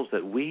ourselves.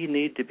 That we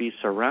need to be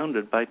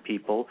surrounded by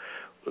people.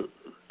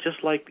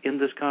 Just like in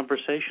this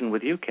conversation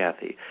with you,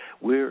 Kathy,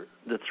 we're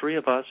the three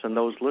of us and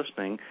those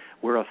listening,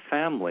 we're a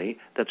family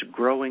that's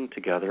growing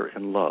together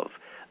in love.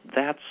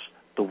 That's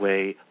the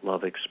way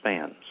love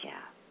expands.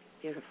 Yeah,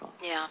 beautiful.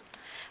 Yeah.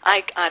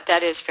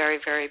 That is very,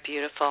 very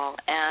beautiful,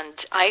 and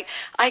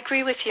I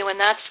agree with you. And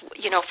that's,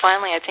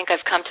 finally, I think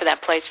I've come to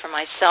that place for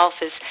myself.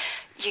 Is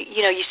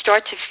you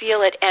start to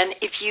feel it, and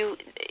if you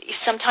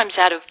sometimes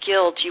out of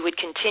guilt you would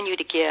continue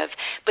to give,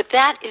 but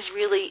that is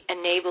really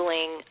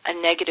enabling a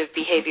negative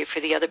behavior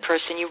for the other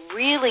person. You're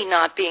really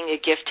not being a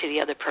gift to the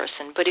other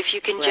person. But if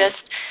you can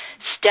just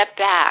step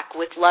back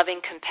with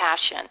loving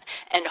compassion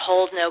and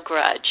hold no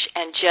grudge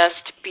and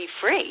just be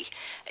free,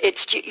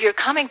 you're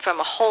coming from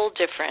a whole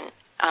different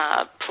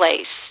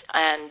place,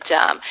 and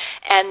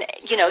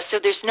so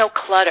there's no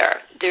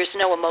clutter, there's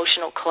no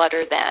emotional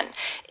clutter then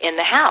in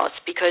the house,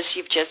 because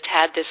you've just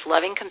had this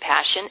loving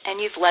compassion and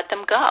you've let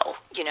them go,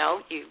 you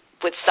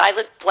with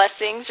silent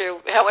blessings or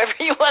however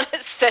you want to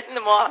send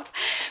them off,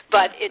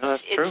 but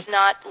it's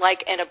not like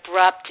an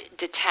abrupt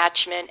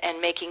detachment and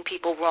making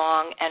people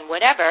wrong and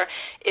whatever.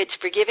 It's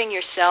forgiving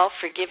yourself,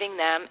 forgiving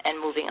them,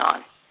 and moving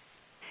on.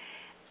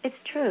 It's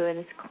true, and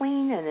it's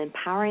clean and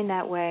empowering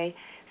that way.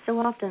 So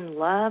often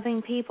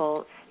loving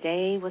people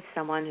stay with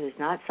someone who's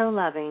not so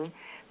loving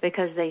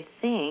because they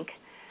think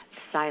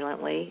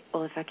silently,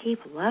 well, if I keep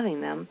loving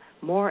them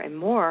more and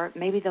more,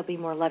 maybe they'll be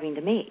more loving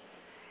to me.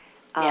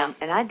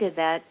 And I did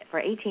that for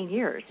 18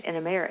 years in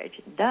a marriage.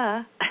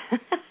 Duh.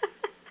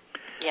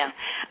 Yeah.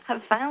 I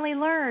finally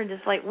learned.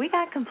 It's like we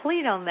got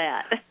complete on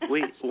that.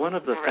 One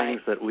of the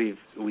things that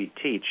we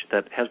teach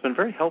that has been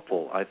very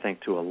helpful, I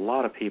think, to a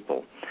lot of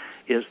people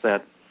is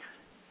that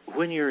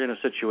when you're in a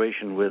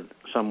situation with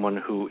someone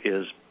who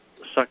is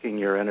sucking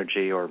your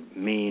energy or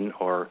mean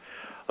or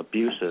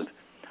abusive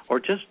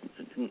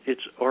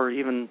or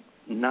even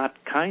not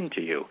kind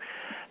to you,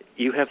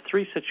 you have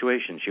three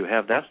situations. You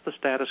have that's the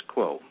status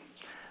quo.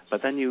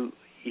 But then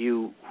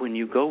when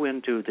you go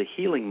into the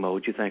healing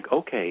mode, you think,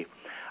 okay,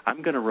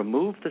 I'm going to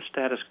remove the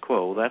status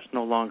quo. That's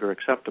no longer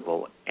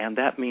acceptable. And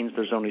that means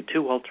there's only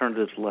two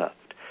alternatives left.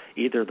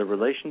 Either the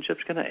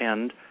relationship's going to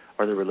end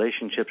or the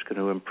relationship's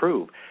going to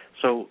improve.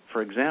 So,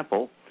 for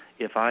example,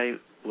 if I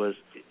was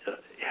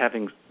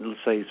having, let's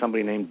say,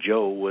 somebody named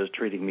Joe was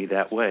treating me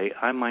that way,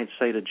 I might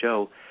say to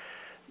Joe,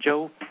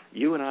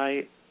 you and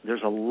I,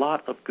 there's a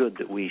lot of good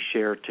that we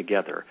share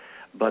together,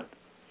 but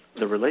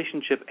the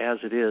relationship as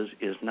it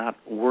is not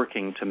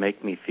working to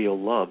make me feel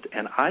loved,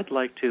 and I'd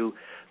like to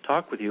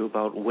talk with you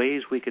about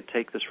ways we could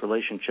take this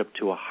relationship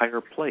to a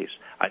higher place.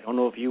 I don't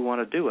know if you want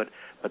to do it,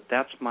 but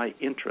that's my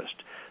interest.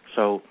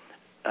 So,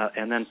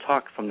 and then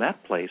talk from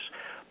that place,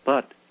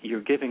 but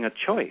you're giving a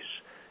choice.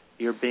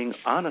 You're being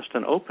honest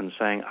and open,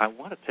 saying, I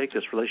want to take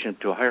this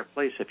relationship to a higher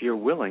place if you're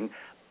willing,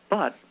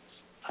 but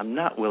I'm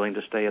not willing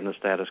to stay in the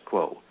status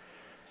quo.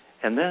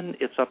 And then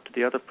it's up to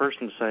the other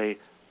person to say,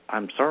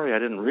 I'm sorry, I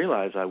didn't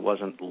realize I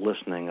wasn't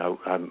listening.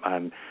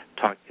 I'm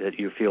talking that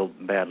you feel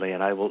badly,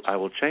 and I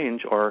will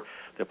change. Or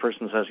the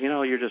person says,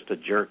 you're just a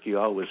jerk. You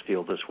always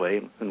feel this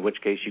way. In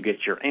which case, you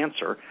get your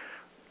answer.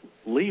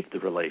 Leave the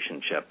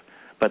relationship.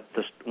 But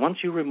once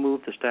you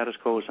remove the status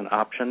quo as an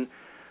option,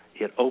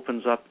 it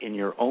opens up in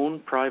your own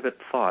private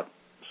thought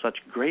such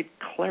great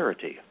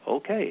clarity.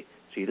 Okay,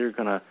 it's either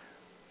going to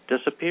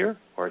disappear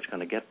or it's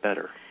going to get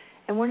better.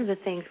 And one of the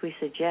things we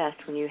suggest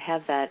when you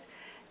have that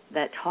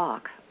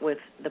talk with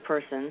the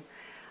person,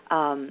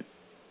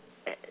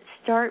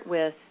 start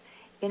with,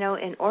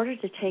 in order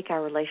to take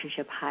our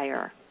relationship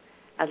higher,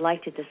 I'd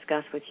like to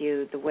discuss with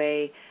you the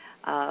way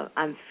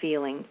I'm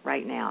feeling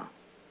right now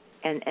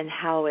and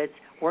how it's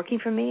working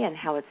for me and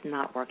how it's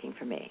not working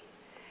for me.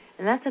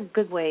 And that's a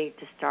good way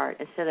to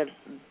start instead of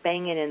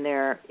banging in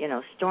there,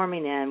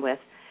 storming in with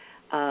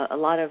a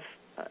lot of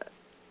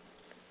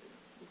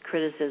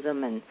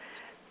criticism and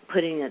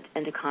putting it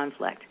into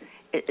conflict.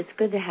 It's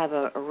good to have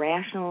a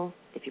rational,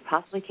 if you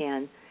possibly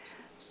can,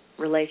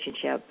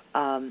 relationship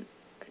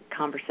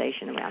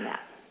conversation around that.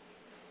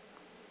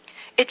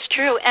 It's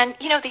true. And,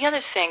 the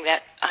other thing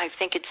that I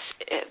think it's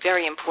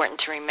very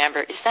important to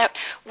remember is that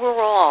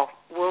we're all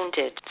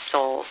wounded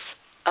souls,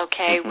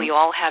 okay? Mm-hmm. We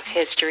all have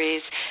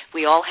histories.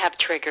 We all have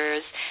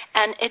triggers.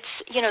 And it's,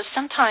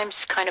 sometimes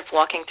kind of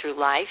walking through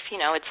life,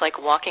 it's like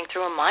walking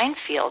through a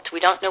minefield. We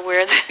don't know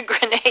where the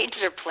grenades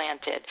are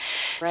planted.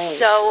 Right.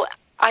 So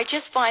I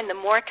just find the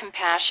more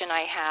compassion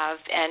I have,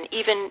 and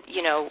even,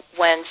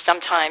 when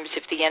sometimes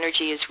if the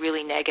energy is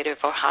really negative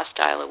or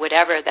hostile or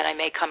whatever that I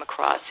may come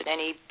across at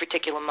any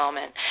particular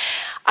moment,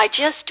 I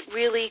just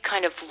really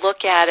kind of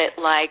look at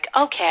it like,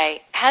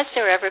 okay, has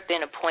there ever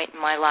been a point in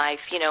my life,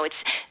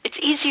 it's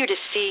easier to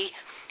see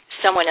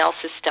someone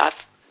else's stuff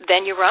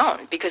than your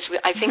own, because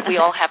I think we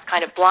all have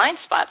kind of blind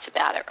spots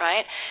about it,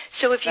 right?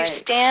 So if you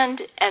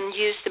stand and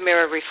use the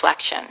mirror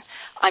reflection,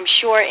 I'm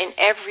sure in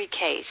every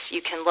case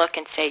you can look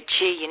and say,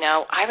 gee,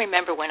 I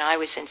remember when I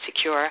was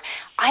insecure,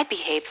 I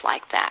behaved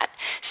like that.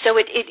 So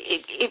it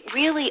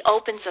really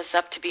opens us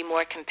up to be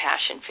more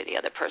compassionate for the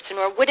other person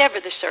or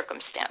whatever the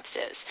circumstance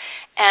is.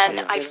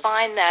 And I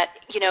find that,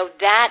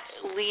 that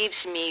leaves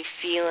me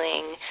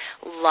feeling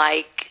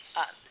like,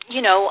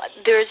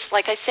 there's,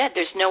 like I said,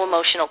 there's no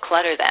emotional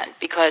clutter then,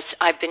 because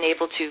I've been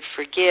able to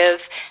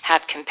forgive,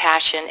 have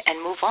compassion, and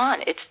move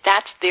on.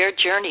 That's their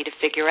journey to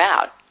figure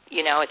out.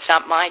 It's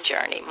not my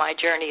journey. My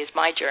journey is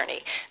my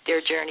journey.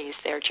 Their journey is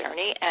their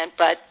journey.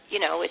 But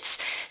it's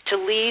to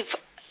leave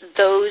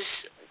those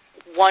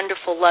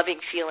wonderful,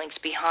 loving feelings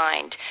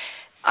behind,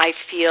 I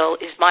feel,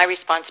 is my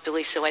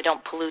responsibility, so I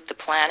don't pollute the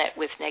planet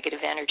with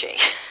negative energy.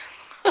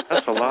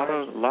 That's a lot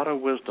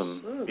of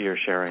wisdom you're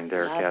sharing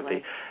there,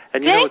 Lovely. Kathy.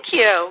 And Thank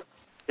you.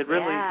 It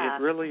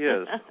really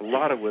is a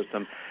lot of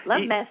wisdom.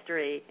 Love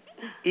mastery.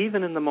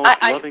 Even in the most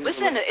loving...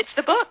 Listen, it's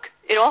the book.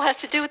 It all has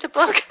to do with the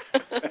book.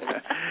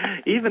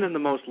 Even in the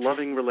most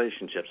loving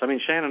relationships. I mean,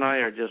 Shannon and I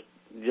are just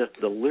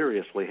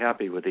deliriously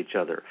happy with each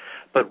other.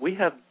 But we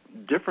have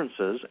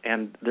differences,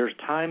 and there's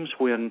times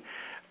when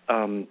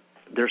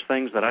there's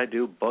things that I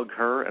do bug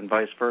her and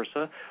vice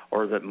versa,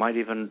 or that might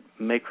even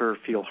make her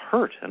feel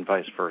hurt and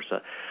vice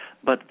versa.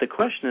 But the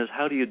question is,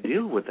 how do you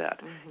deal with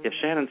that? Mm-hmm. If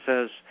Shannon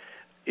says,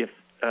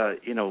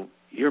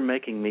 you're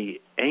making me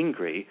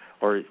angry,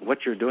 or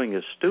what you're doing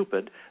is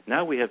stupid,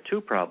 now we have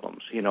two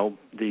problems. The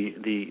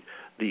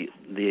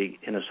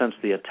in a sense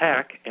the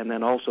attack, and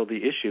then also the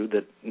issue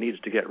that needs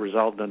to get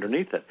resolved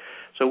underneath it.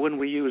 So when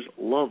we use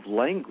love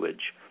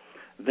language,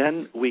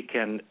 then we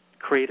can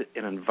create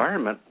an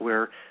environment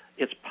where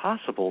it's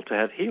possible to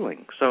have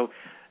healing. So,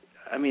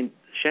 I mean,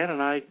 Shannon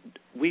and I,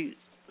 we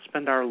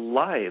spend our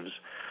lives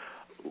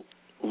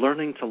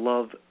learning to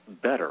love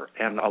better,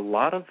 and a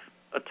lot of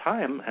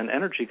time and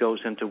energy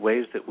goes into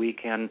ways that we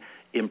can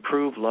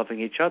improve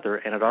loving each other,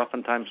 and it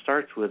oftentimes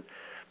starts with,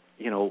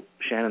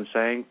 Shannon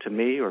saying to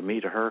me or me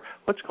to her,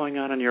 what's going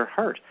on in your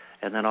heart?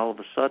 And then all of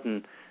a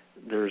sudden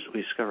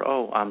we discover,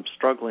 I'm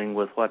struggling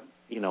with what,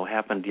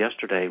 happened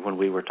yesterday when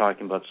we were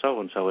talking about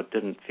so-and-so. It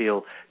didn't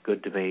feel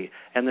good to me.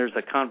 And there's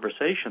a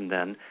conversation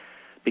then,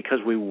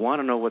 because we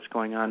want to know what's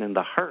going on in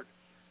the heart,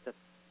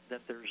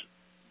 that there's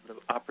the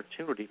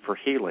opportunity for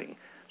healing.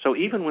 So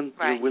even when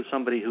you're with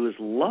somebody who is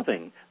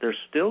loving, there's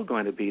still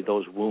going to be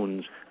those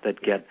wounds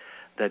that get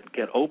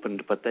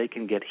opened, but they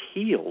can get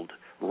healed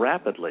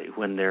rapidly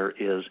when there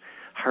is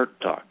heart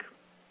talk.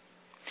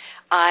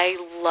 I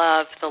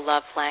love the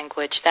love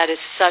language. That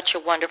is such a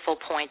wonderful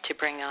point to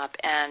bring up,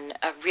 and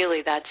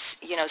really that's,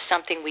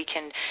 something we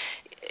can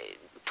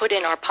put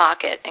in our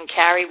pocket and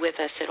carry with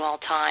us at all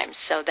times.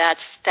 So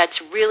that's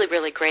really,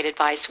 really great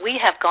advice. We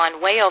have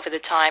gone way over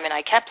the time, and I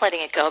kept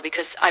letting it go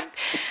because I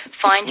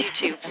find you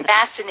two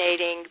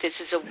fascinating. This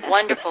is a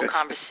wonderful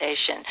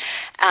conversation.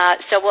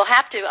 So we'll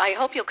have to, I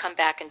hope you'll come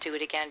back and do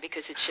it again,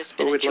 because it's just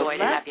been a joy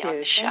to have you on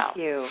the show.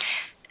 Thank you.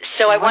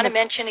 So I want to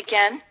mention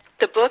again,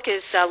 the book is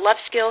Love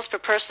Skills for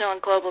Personal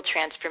and Global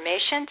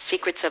Transformation,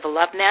 Secrets of a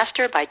Love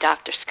Master by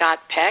Dr.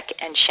 Scott Peck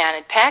and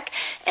Shannon Peck.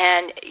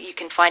 And you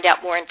can find out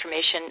more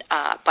information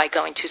by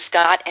going to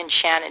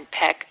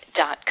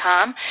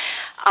scottandshannonpeck.com.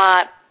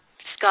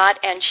 Scott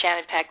and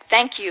Shannon Peck,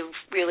 thank you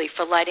really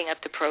for lighting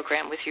up the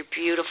program with your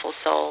beautiful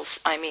souls.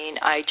 I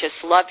mean, I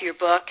just love your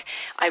book.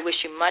 I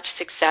wish you much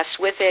success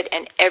with it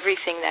and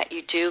everything that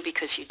you do,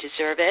 because you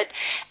deserve it.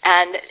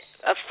 And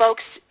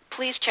folks,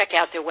 please check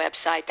out their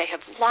website. They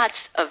have lots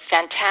of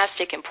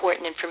fantastic,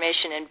 important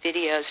information and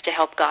videos to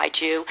help guide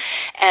you.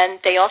 And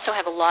they also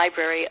have a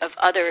library of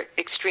other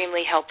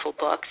extremely helpful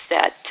books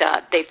that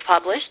they've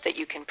published that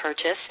you can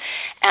purchase.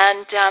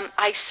 And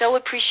I so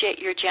appreciate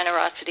your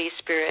generosity,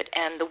 spirit,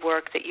 and the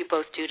work that you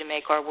both do to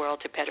make our world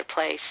a better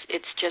place.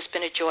 It's just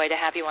been a joy to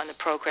have you on the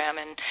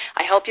program, and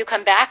I hope you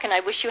come back, and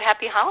I wish you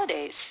happy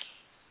holidays.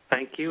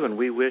 Thank you, and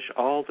we wish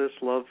all this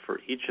love for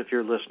each of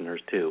your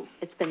listeners, too.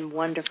 It's been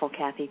wonderful,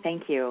 Kathy.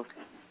 Thank you.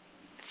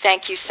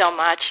 Thank you so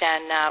much,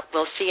 and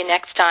we'll see you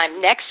next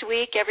time. Next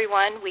week,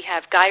 everyone, we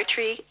have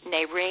Gayatri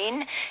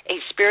Nareen, a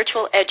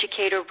spiritual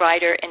educator,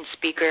 writer, and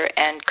speaker,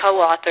 and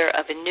co-author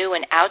of a new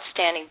and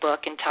outstanding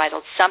book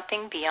entitled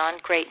Something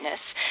Beyond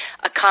Greatness,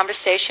 a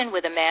conversation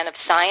with a man of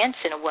science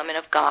and a woman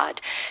of God.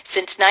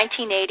 Since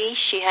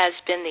 1980, she has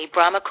been the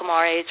Brahma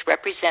Kumaris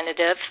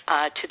representative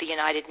to the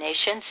United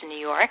Nations in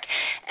New York,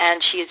 and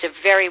she is a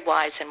very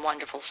wise and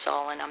wonderful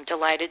soul, and I'm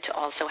delighted to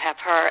also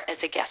have her as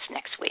a guest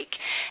next week.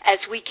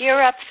 As we gear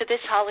up for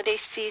this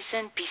holiday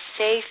season, be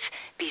safe,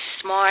 be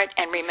smart,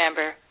 and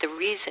remember the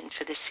reason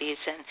for the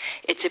season.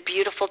 It's a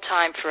beautiful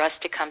time for us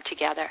to come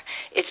together.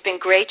 It's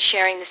been great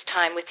sharing this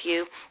time with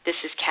you. This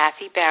is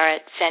Kathy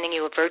Barrett sending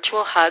you a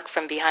virtual hug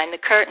from behind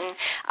the curtain.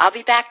 I'll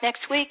be back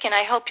next week, and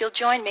I hope you'll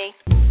join me.